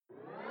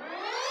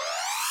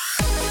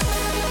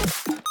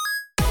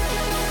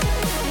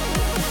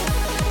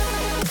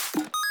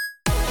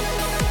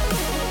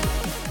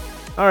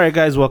All right,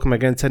 guys, welcome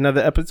again to another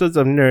episode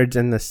of Nerds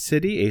in the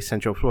City, a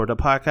Central Florida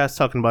podcast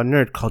talking about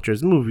nerd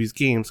cultures, movies,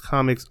 games,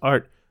 comics,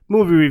 art,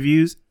 movie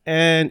reviews,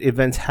 and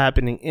events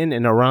happening in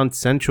and around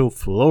Central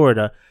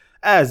Florida.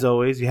 As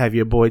always, you have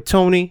your boy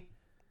Tony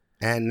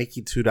and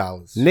Nikki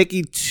 $2.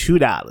 Nikki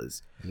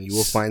 $2. And you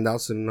will find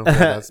out soon enough.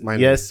 That's my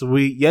yes,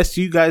 name. Yes,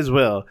 you guys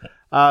will.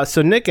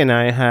 So Nick and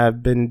I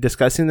have been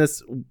discussing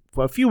this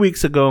a few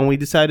weeks ago, and we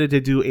decided to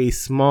do a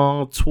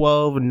small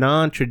 12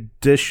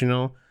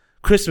 non-traditional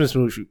Christmas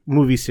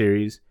movie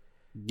series.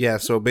 Yeah,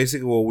 so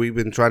basically what we've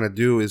been trying to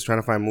do is trying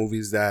to find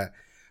movies that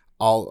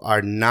all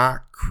are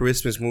not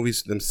Christmas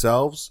movies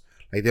themselves.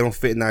 Like, they don't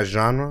fit in that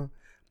genre,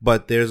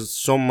 but there's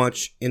so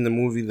much in the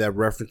movie that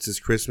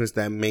references Christmas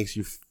that makes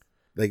you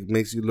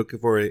looking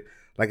for it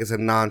like it's a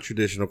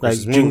non-traditional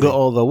Christmas movie. Jingle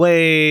All the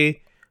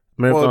Way.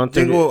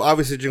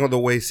 Obviously Jingle All the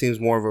Way seems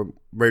more of a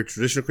very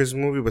traditional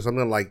Christmas movie, but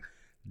something like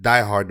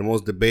Die Hard, the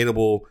most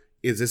debatable,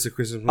 is this a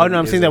Christmas movie? Oh, no,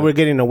 I'm saying that we're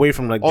getting away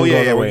from like Jingle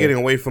All the Way. We're getting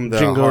away from the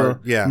Jingle,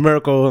 hard,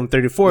 Miracle on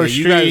 34th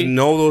Street. You guys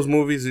know those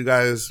movies. You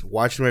guys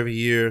watch them every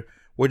year.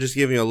 We're just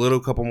giving you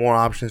a couple more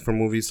options for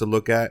movies to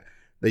look at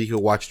that you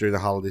could watch during the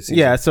holiday season.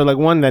 Yeah, so like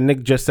one that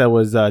Nick just said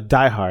was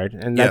Die Hard,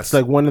 and that's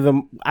like one of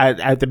them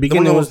at the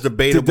beginning. The one that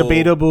was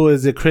debatable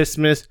is it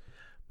Christmas,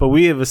 but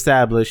we have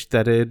established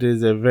that it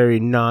is a very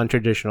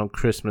non-traditional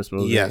Christmas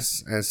movie.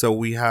 Yes, and so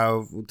we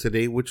have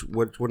today. Which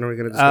one are we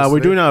going to discuss? We're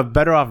doing a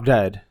Better Off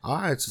Dead. All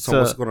right, so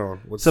what's going on?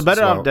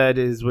 Better Off Dead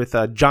is with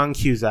John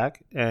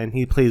Cusack, and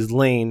he plays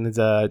Lane. He's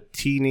a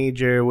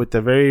teenager with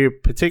a very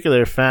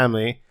particular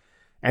family,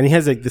 and he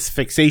has like this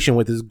fixation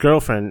with his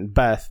girlfriend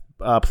Beth,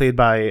 played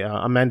by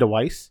Amanda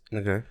Weiss.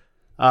 Okay.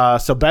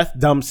 So Beth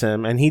dumps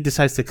him, and he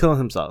decides to kill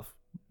himself,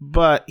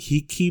 but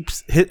he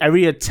keeps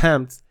every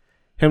attempt.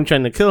 Him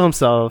trying to kill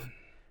himself,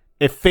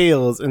 it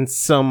fails in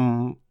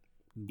some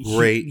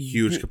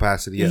huge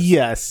capacity.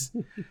 Yes.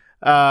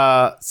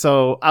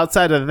 So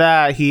outside of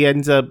that, he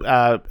ends up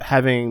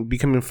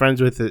becoming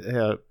friends with.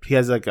 He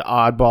has like an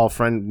oddball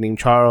friend named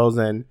Charles,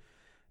 and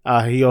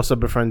he also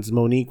befriends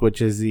Monique,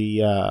 which is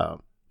the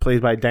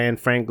played by Diane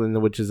Franklin,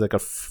 which is like a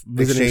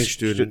visiting exchange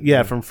student.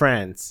 Yeah, from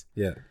France.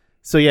 Yeah.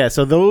 So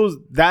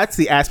that's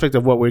the aspect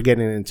of what we're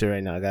getting into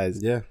right now,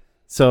 guys. Yeah.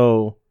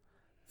 So.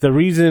 The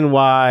reason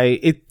why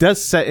it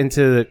does set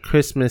into the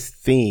Christmas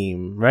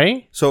theme,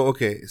 right? So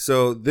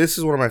this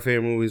is one of my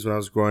favorite movies when I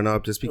was growing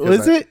up, just because.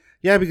 Was it?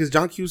 Yeah, because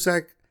John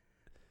Cusack,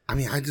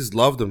 I just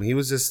loved him. He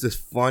was just this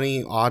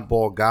funny,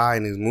 oddball guy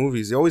in his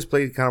movies. He always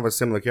played kind of a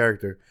similar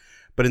character.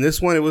 But in this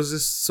one, it was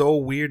just so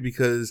weird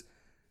because,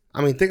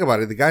 think about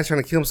it. The guy's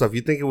trying to kill himself.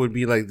 You'd think it would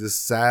be like this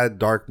sad,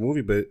 dark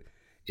movie, but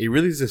it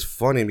really is just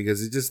funny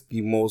because it's just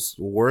the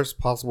worst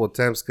possible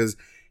attempts because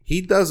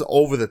he does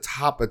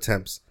over-the-top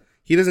attempts.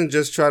 He doesn't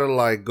just try to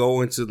like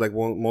go into like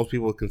what most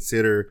people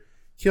consider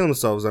killing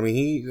themselves.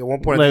 He at one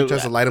point he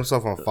tries to light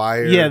himself on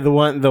fire. Yeah, the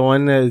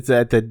one that's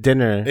at the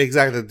dinner.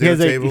 Exactly, the dinner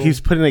table.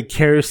 He's putting like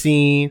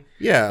kerosene.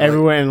 Yeah,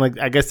 everywhere, and like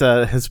I guess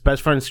his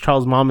best friend's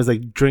Charles' mom is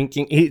like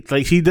drinking.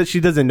 She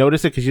doesn't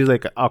notice it because she's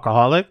like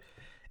alcoholic,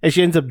 and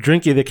she ends up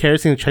drinking the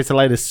kerosene and tries to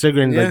light a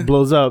cigarette and like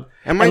blows up.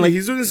 And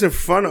he's doing this in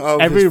front of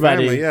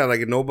everybody. His family. Yeah,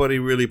 like nobody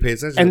really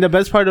pays attention. And the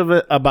best part of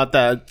it about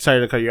that, sorry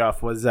to cut you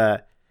off, was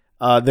that.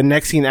 The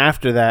next scene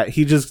after that,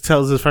 he just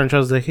tells his friend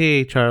Charles, like,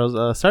 "Hey,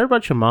 Charles, sorry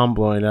about your mom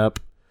blowing up,"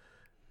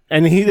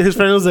 and his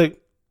friend was like,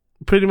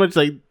 pretty much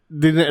like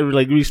didn't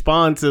like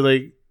respond to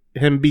like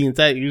him being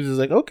sad. He was just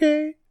like,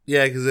 "Okay."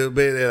 Yeah, because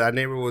that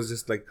neighbor was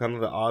just like kind of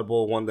the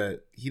oddball one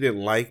that he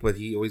didn't like, but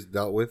he always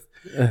dealt with.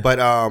 But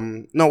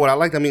no, what I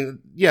liked,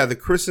 the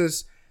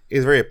Christmas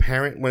is very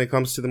apparent when it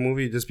comes to the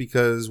movie, just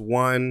because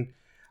one,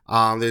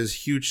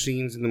 there's huge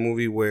scenes in the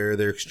movie where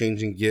they're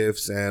exchanging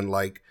gifts and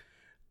like.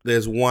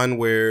 There's one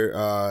where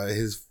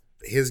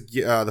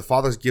the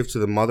father's gift to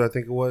the mother, I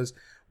think it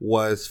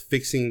was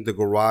fixing the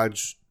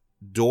garage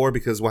door,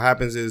 because what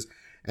happens is,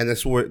 and this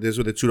is where the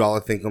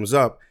 $2 thing comes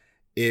up,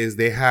 is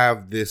they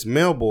have this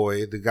mail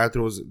boy,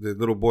 the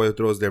little boy that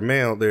throws their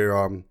mail,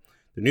 the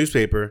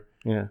newspaper.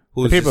 Yeah.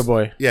 The paper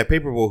boy. Yeah,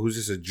 paper boy who's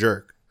just a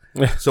jerk.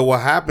 So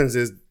what happens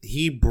is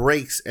he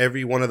breaks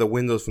every one of the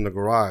windows from the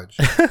garage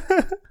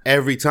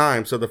every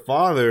time. So the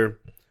father...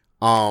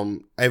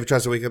 Every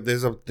tries to wake up.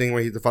 There's a thing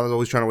where the father's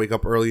always trying to wake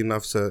up early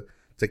enough to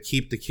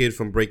keep the kid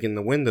from breaking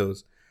the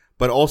windows.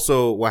 But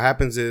also, what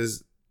happens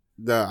is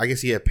I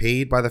guess he had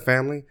paid by the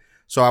family.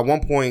 So at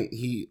one point,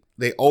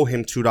 they owe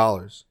him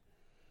 $2.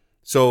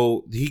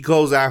 So he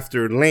goes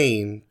after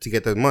Lane to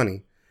get the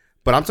money.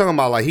 But I'm talking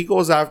about like he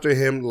goes after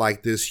him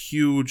like this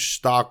huge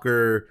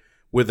stalker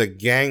with a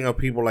gang of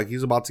people, like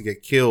he's about to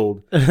get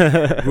killed.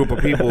 Group of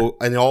people,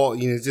 and all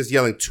he's just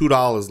yelling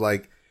 $2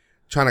 like.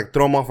 Trying to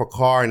throw him off a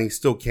car and he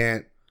still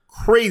can't.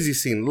 Crazy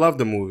scene. Love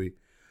the movie.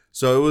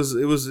 So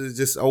it was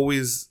just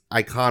always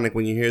iconic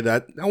when you hear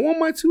that. I want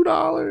my $2.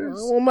 I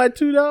want my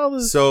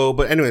 $2. So,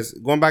 but anyways,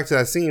 going back to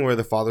that scene where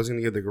the father's going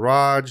to get the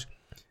garage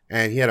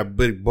and he had a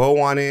big bow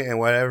on it and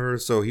whatever.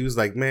 So he was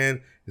like,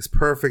 man, it's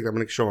perfect. I'm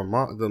going to show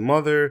the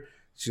mother.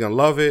 She's going to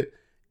love it.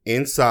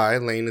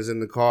 Inside, Lane is in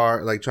the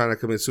car, like trying to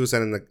commit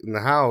suicide in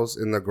the house,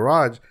 in the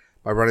garage.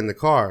 by running the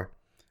car.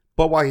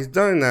 But while he's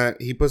doing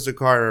that, he puts the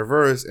car in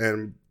reverse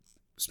and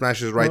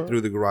smashes right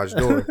through the garage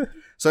door.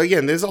 So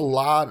again, there's a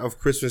lot of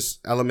Christmas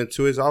element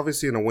to it. It's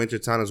obviously in the winter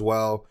time as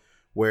well,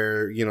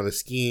 where, you know, the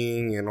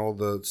skiing and all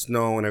the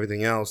snow and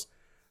everything else.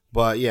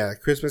 But yeah,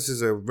 Christmas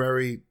is a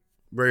very,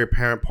 very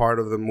apparent part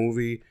of the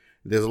movie.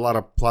 There's a lot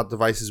of plot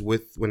devices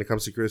when it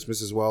comes to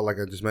Christmas as well, like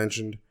I just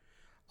mentioned.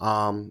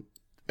 And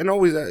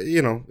always,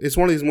 you know, it's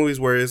one of these movies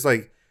where it's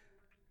like,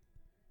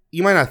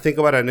 you might not think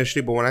about it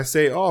initially, but when I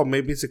say, oh,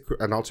 maybe it's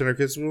an alternate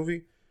Christmas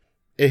movie,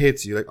 it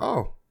hits you like,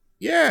 oh,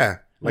 yeah.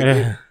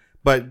 Like,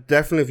 but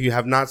definitely, if you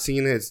have not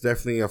seen it, it's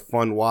definitely a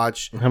fun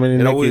watch. How many?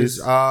 It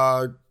always,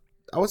 I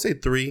would say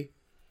 3.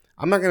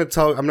 I'm not gonna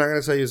tell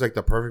you it's like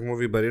the perfect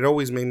movie, but it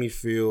always made me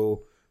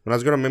feel, when I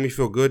was gonna make me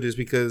feel good, is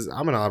because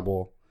I'm an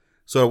oddball.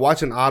 So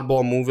watching an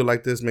oddball movie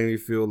like this made me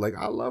feel like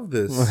I love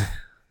this.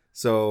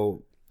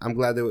 So I'm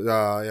glad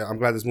I'm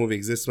glad this movie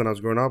exists when I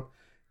was growing up.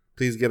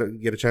 Please get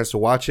a chance to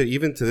watch it.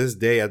 Even to this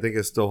day, I think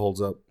it still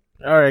holds up.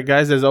 All right,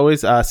 guys. As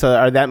always,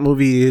 that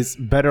movie is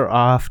Better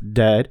Off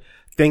Dead.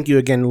 Thank you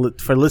again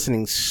for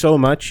listening so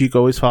much. You can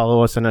always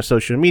follow us on our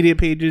social media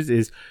pages.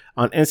 Is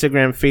on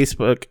Instagram,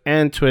 Facebook,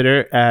 and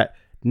Twitter at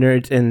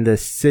Nerds in the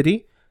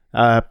City.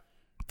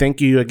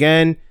 Thank you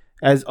again.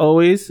 As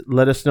always,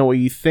 let us know what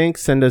you think.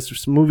 Send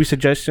us movie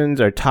suggestions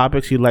or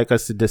topics you'd like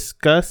us to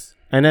discuss.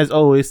 And as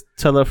always,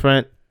 tell a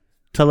friend,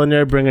 tell a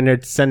nerd, bring a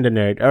nerd, send a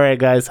nerd. All right,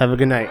 guys. Have a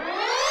good night.